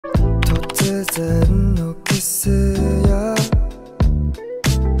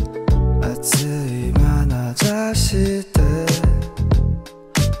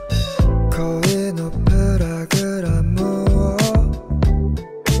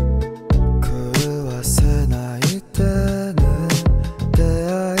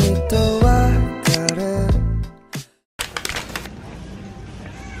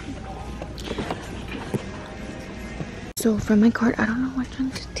So for my card, I don't know which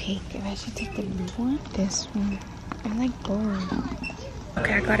one to take. If I should take the blue one, this one. I like both.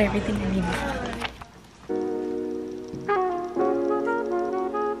 Okay, I got everything I needed.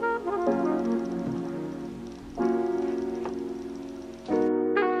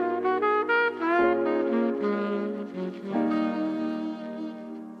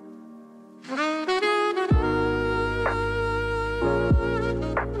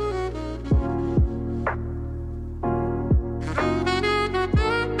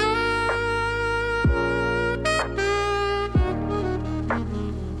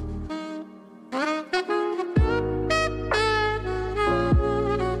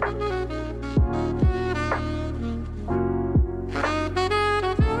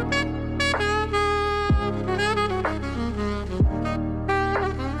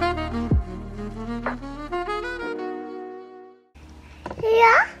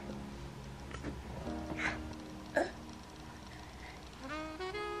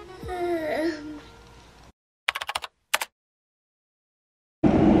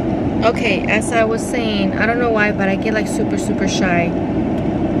 Okay, as I was saying, I don't know why, but I get like super shy.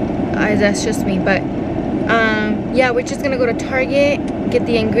 That's just me. But yeah, we're just gonna go to Target, get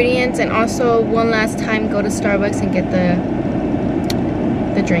the ingredients, and also one last time go to Starbucks and get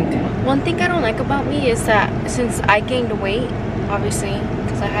the drink. One thing I don't like about me is that since I gained weight, obviously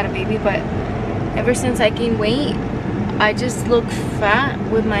because I had a baby, but ever since I gained weight, I just look fat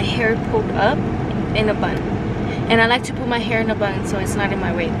with my hair pulled up in a bun. And I like to put my hair in a bun so it's not in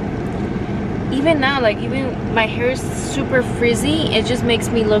my way. Even now, like even my hair is super frizzy, it just makes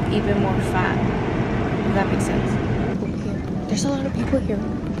me look even more fat. If that makes sense. There's a lot of people here.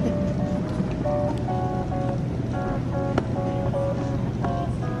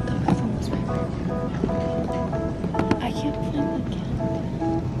 I can't find the cat.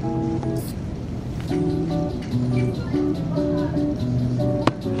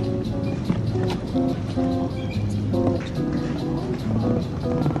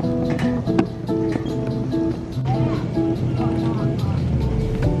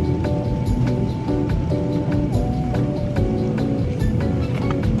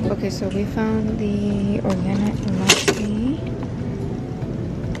 Okay, so we found the organic latte.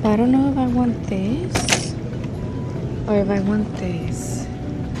 I don't know if I want this or if I want this.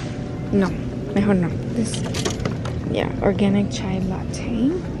 No, mejor no. This, yeah, organic chai latte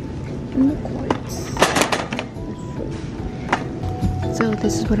in the quartz. So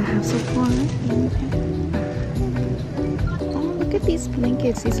this is what I have so far. Oh, look at these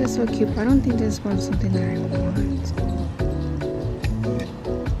blankets. These are so cute. I don't think this one's something that I want.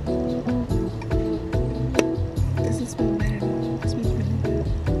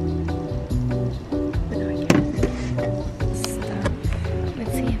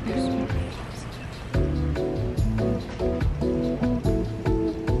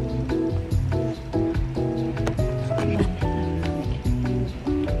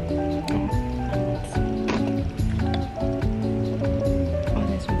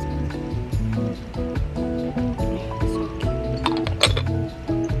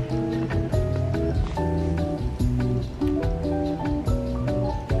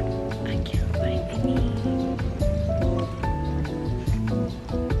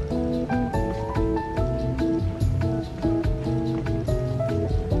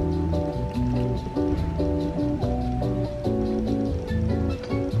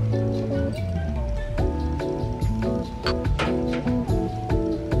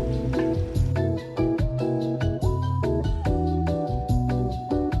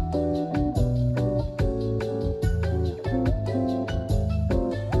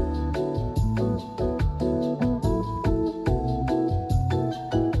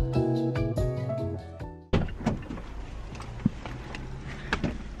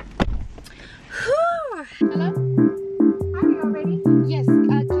 Hello? Are we all ready? Yes.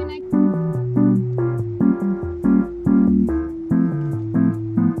 Can I?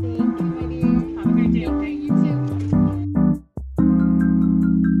 Thank you, my dear. Have a great day. Okay, you too.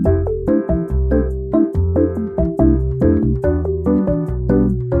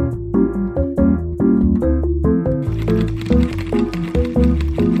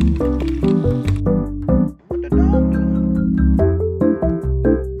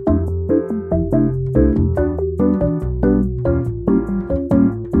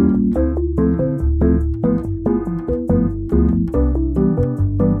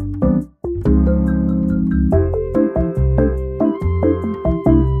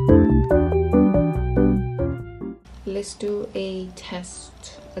 let's do a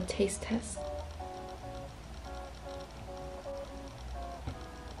taste test.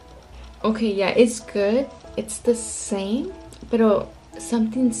 Okay, yeah, it's good. It's the same, but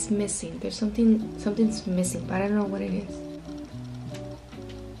something's missing. There's something's missing, but I don't know what it is.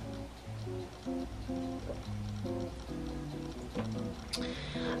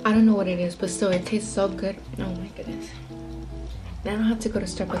 I don't know what it is, but still, it tastes so good. Oh my goodness. Now I don't have to go to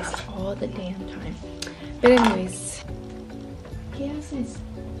Starbucks all the damn time. But anyways, ¿qué haces?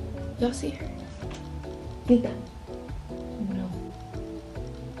 Y'all see her? Nita. No.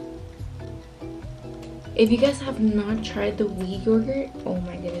 If you guys have not tried the wheat yogurt, oh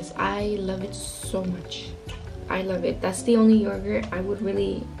my goodness, I love it so much. I love it. That's the only yogurt I would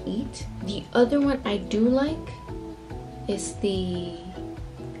really eat. The other one I do like is the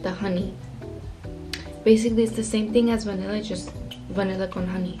honey. Basically, it's the same thing as vanilla, just vanilla con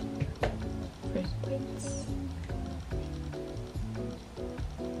honey. First bites.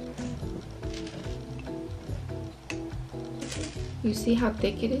 You see how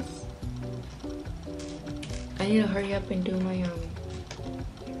thick it is? I need to hurry up and do my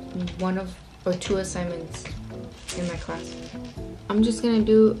 1 or 2 assignments in my class. I'm just gonna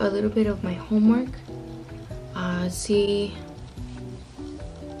do a little bit of my homework. See.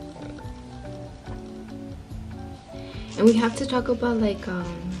 And we have to talk about like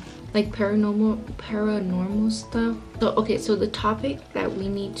paranormal stuff. So okay, so the topic that we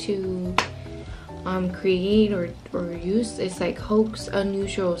need to create or use is like hoax,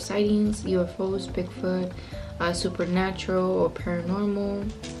 unusual sightings, UFOs, Bigfoot, supernatural or paranormal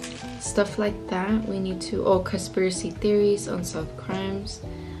stuff like that. We need to conspiracy theories, unsolved crimes,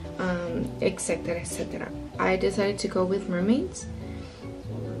 etc. etc. I decided to go with mermaids.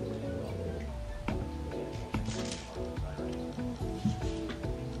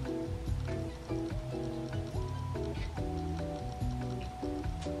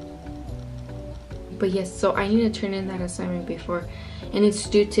 But yes, so I need to turn in that assignment before, and it's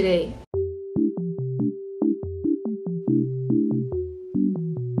due today.